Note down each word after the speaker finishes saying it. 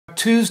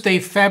Tuesday,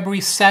 February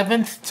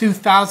 7th,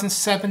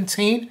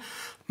 2017.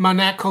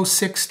 Monaco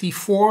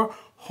 64,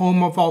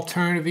 home of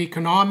alternative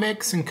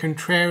economics and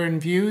contrarian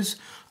views.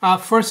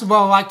 First of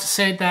all, I'd like to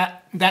say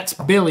that that's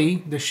Billy,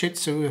 the Shih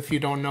Tzu, if you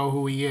don't know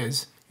who he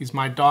is. He's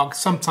my dog.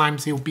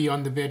 Sometimes he'll be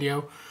on the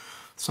video.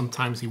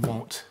 Sometimes he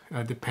won't.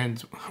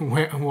 Depends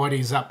what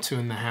he's up to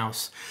in the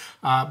house.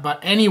 But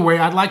anyway,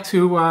 I'd like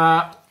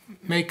to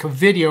make a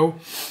video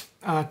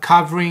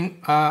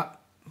covering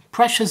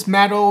precious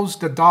metals,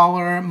 the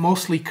dollar,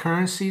 mostly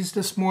currencies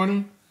this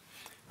morning.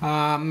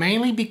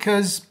 Mainly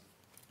because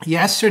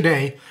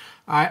yesterday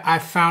I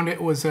found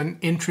it was an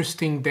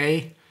interesting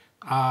day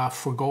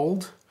for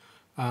gold.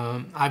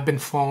 I've been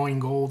following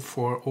gold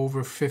for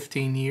over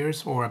 15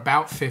 years, or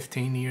about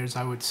 15 years,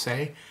 I would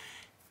say.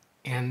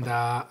 And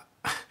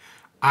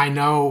I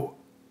know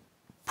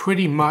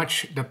pretty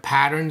much the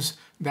patterns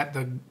that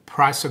the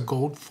price of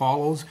gold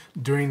follows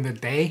during the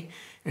day.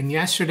 And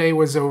yesterday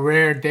was a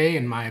rare day,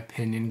 in my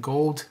opinion.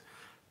 Gold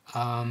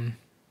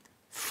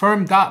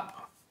firmed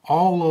up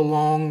all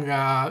along,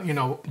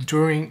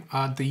 during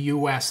the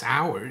U.S.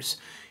 hours,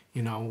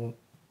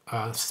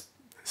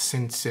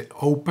 since it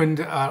opened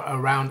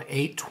around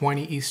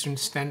 8:20 Eastern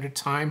Standard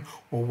Time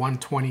or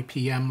 1:20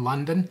 p.m.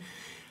 London,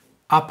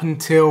 up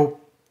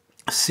until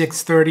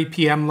 6:30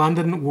 p.m.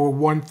 London or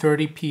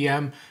 1:30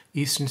 p.m.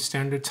 Eastern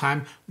Standard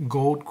Time.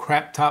 Gold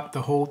crept up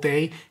the whole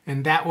day,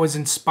 and that was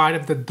in spite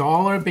of the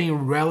dollar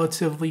being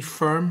relatively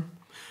firm.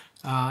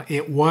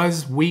 It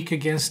was weak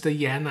against the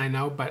yen, I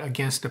know, but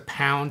against the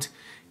pound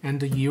and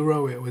the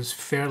euro, it was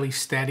fairly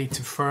steady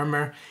to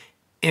firmer.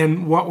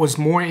 And what was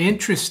more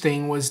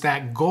interesting was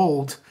that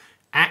gold,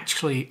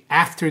 actually,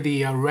 after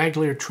the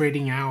regular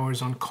trading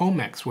hours on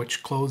COMEX,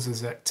 which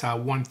closes at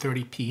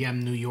 1:30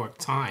 p.m. New York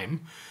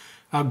time,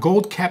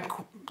 gold kept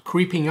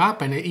creeping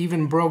up, and it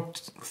even broke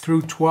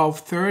through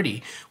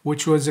 1230,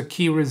 which was a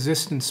key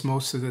resistance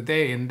most of the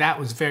day, and that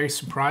was very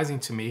surprising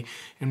to me.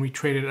 And we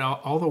traded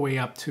all the way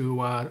up to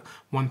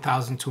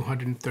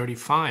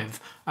 1,235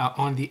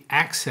 on the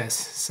access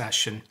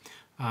session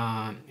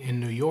in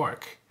New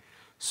York.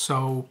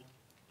 So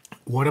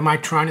what am I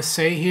trying to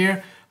say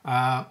here?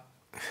 Am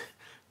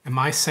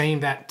I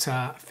saying that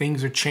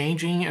things are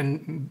changing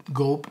and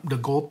the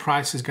gold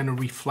price is going to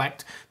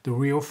reflect the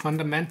real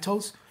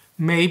fundamentals?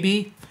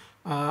 Maybe.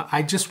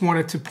 I just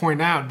wanted to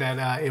point out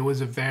that it was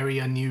a very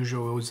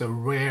unusual, it was a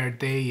rare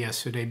day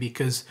yesterday,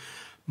 because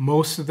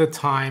most of the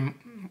time,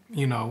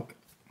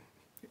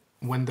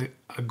 when the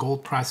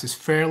gold price is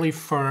fairly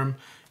firm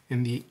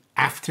in the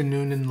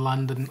afternoon in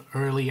London,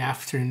 early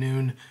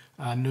afternoon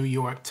New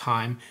York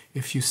time,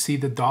 if you see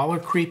the dollar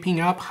creeping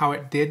up, how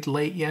it did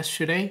late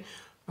yesterday,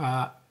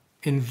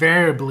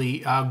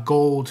 invariably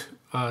gold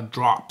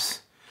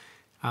drops.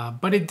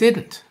 But it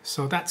didn't,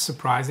 so that's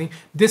surprising.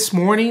 This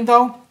morning,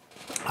 though,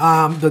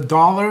 the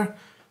dollar,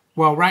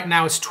 well, right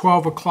now it's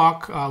 12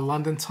 o'clock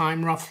London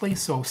time, roughly,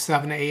 so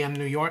 7 a.m.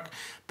 New York.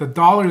 The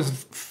dollar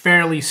is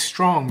fairly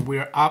strong.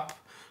 We're up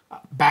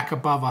back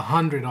above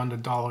 100 on the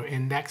dollar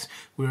index.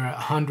 We're at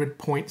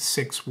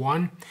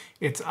 100.61.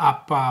 It's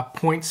up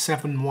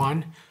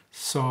 0.71,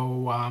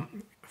 so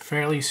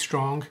fairly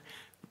strong,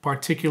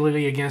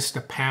 particularly against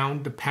the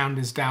pound. The pound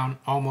is down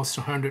almost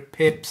 100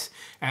 pips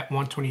at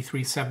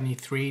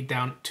 123.73,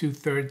 down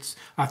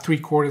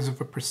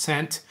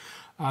 0.75%.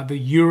 The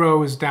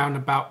euro is down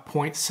about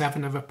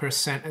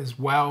 0.7% as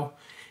well.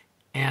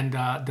 And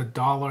the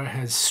dollar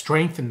has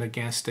strengthened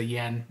against the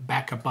yen,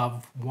 back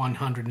above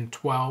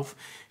 112.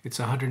 It's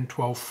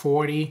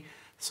 112.40,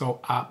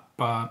 so up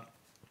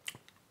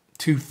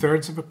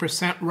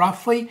 0.2%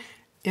 roughly.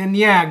 And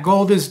yeah,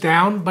 gold is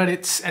down, but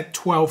it's at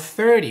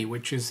 12.30,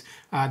 which is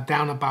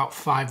down about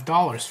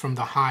 $5 from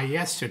the high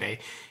yesterday.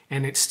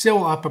 And it's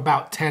still up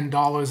about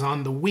 $10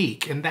 on the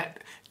week. And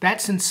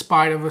that's in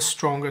spite of a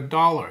stronger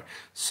dollar.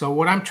 So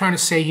what I'm trying to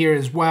say here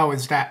as well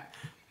is that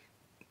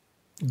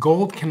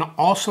gold can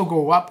also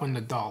go up when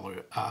the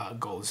dollar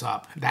goes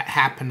up. That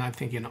happened, I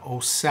think, in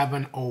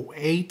 07,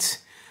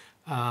 08.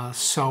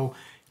 So,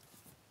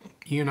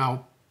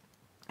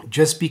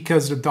 just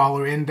because the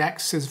dollar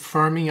index is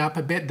firming up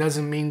a bit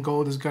doesn't mean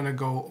gold is going to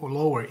go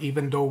lower.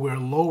 Even though we're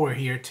lower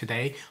here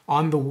today,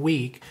 on the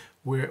week,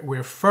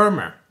 we're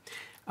firmer.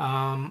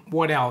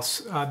 What else?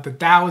 The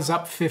Dow is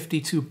up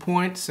 52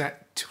 points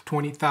at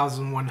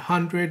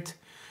 20,100.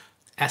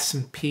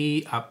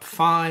 S&P up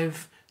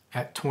 5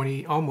 at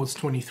almost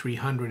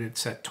 2,300.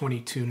 It's at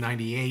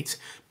 2298.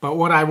 But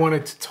what I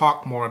wanted to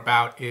talk more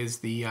about is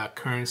the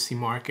currency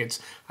markets.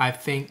 I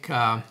think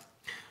the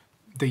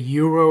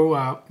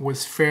euro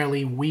was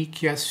fairly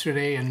weak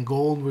yesterday, and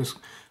gold was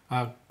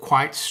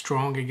quite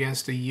strong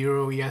against the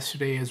euro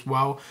yesterday as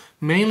well,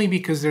 mainly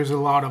because there's a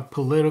lot of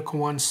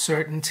political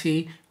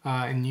uncertainty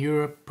in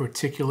Europe,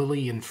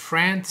 particularly in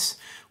France.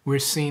 We're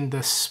seeing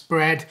the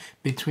spread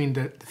between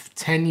the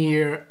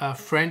 10-year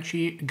French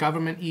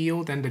government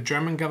yield and the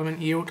German government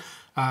yield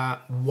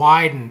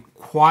widen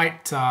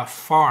quite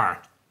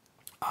far.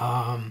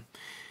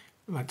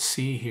 Let's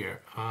see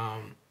here.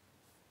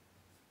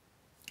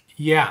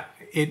 Yeah,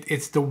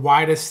 it's the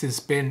widest it's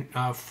been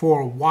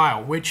for a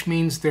while, which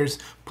means there's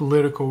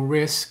political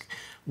risk.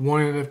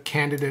 One of the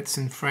candidates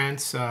in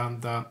France,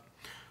 the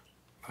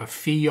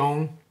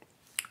Fillon,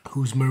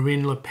 who's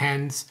Marine Le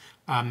Pen's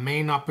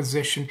main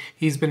opposition,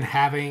 he's been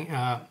having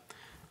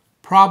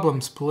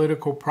problems,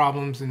 political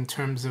problems in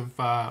terms of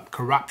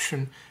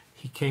corruption.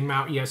 He came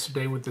out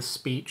yesterday with a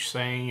speech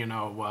saying, you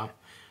know,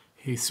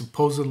 he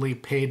supposedly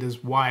paid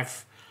his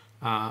wife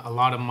a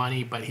lot of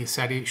money, but he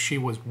said she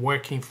was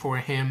working for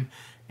him,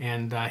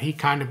 and he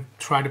kind of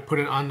tried to put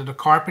it under the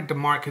carpet. The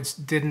markets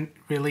didn't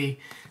really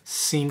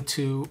seem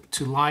to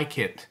like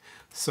it.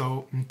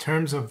 So in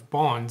terms of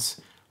bonds,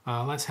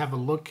 let's have a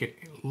look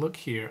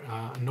here,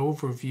 an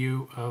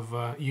overview of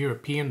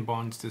European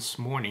bonds this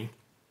morning,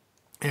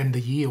 and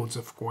the yields,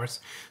 of course.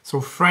 So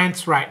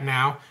France right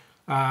now,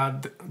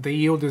 the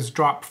yield has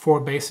dropped 4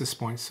 basis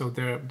points. So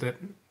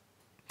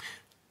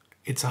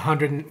it's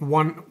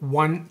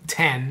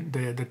 110,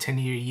 the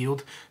 10-year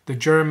yield. The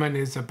German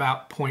is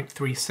about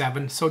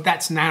 0.37. So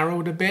that's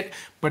narrowed a bit.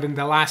 But in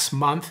the last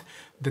month,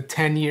 the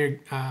 10-year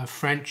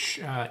French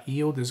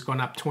yield has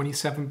gone up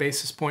 27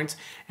 basis points,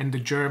 and the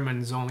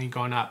German's only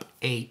gone up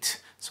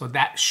 8. So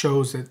that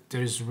shows that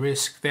there's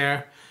risk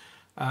there.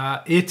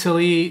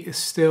 Italy is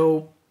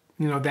still,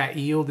 you know, that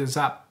yield is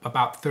up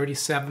about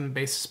 37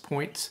 basis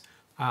points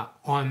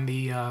on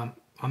the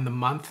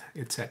month.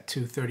 It's at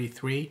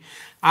 233.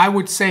 I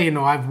would say, you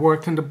know, I've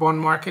worked in the bond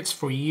markets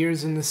for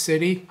years in the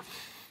city,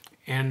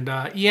 and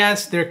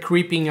yes, they're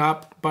creeping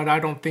up, but I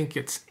don't think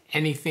it's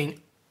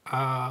anything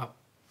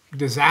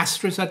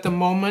disastrous at the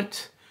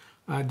moment.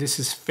 This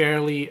is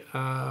fairly,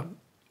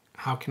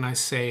 how can I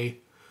say,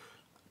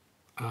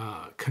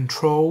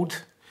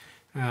 controlled.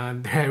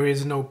 There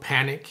is no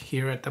panic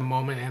here at the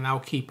moment, and I'll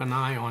keep an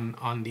eye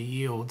on the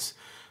yields.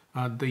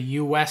 The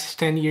US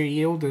 10-year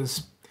yield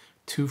is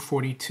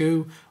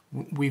 242.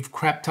 We've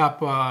crept up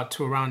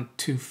to around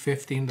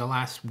 250 in the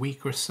last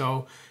week or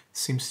so.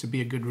 Seems to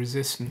be a good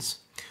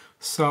resistance.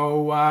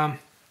 So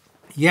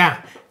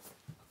yeah,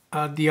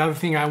 the other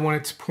thing I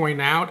wanted to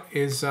point out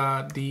is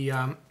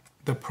the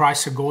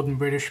price of gold in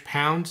British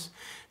pounds.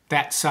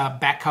 That's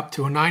back up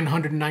to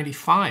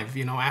 995,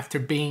 you know, after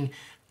being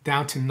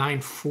down to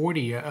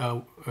 940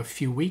 a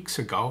few weeks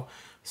ago.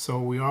 So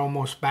we are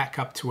almost back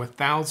up to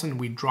 1,000.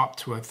 We dropped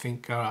to, I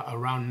think,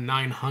 around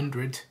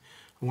 900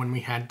 when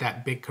we had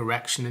that big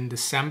correction in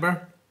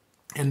December.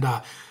 And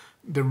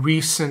the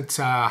recent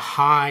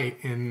high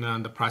in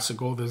the price of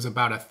gold is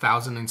about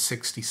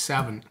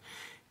 1,067.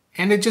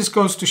 And it just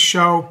goes to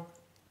show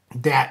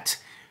that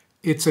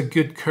it's a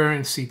good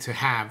currency to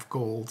have,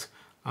 gold.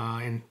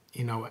 And,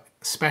 you know,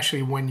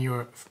 especially when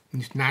your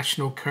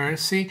national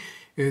currency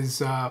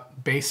is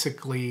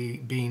basically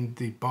being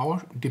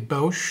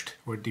debauched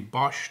or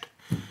debased.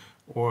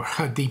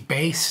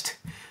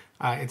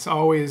 It's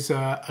always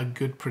a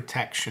good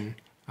protection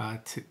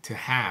to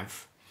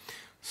have.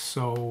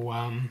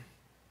 So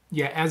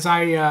yeah, as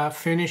I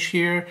finish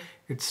here,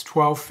 it's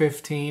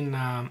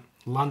 12:15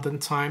 London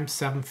time,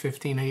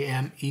 7:15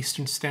 a.m.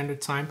 Eastern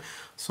Standard Time.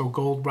 So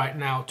gold right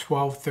now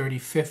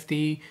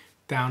 1230.50,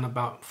 down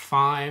about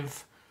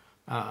 5.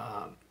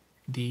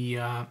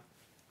 The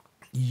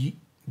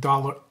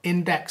dollar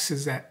index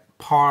is at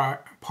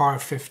par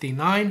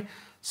 59.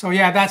 So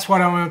yeah, that's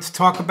what I wanted to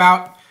talk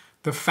about.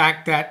 The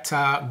fact that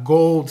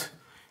gold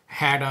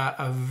had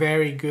a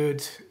very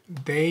good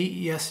day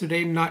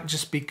yesterday, not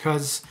just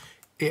because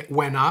it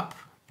went up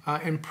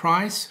in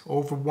price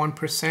over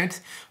 1%,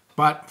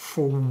 but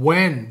for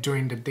when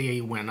during the day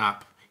it went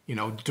up, you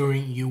know,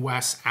 during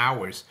US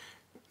hours.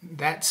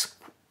 That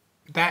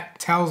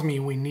tells me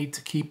we need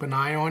to keep an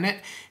eye on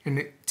it, and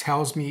it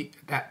tells me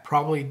that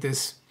probably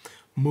this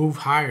move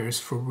higher is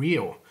for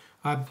real.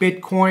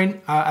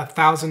 Bitcoin,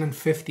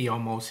 1,050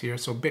 almost here,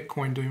 so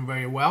Bitcoin doing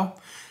very well.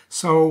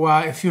 So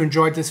if you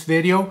enjoyed this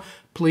video,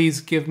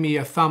 please give me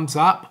a thumbs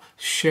up,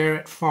 share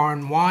it far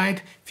and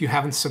wide. If you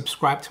haven't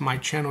subscribed to my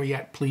channel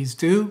yet, please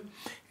do.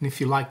 And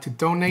if you'd like to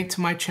donate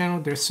to my channel,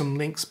 there's some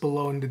links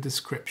below in the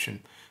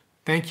description.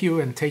 Thank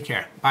you and take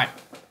care. Bye.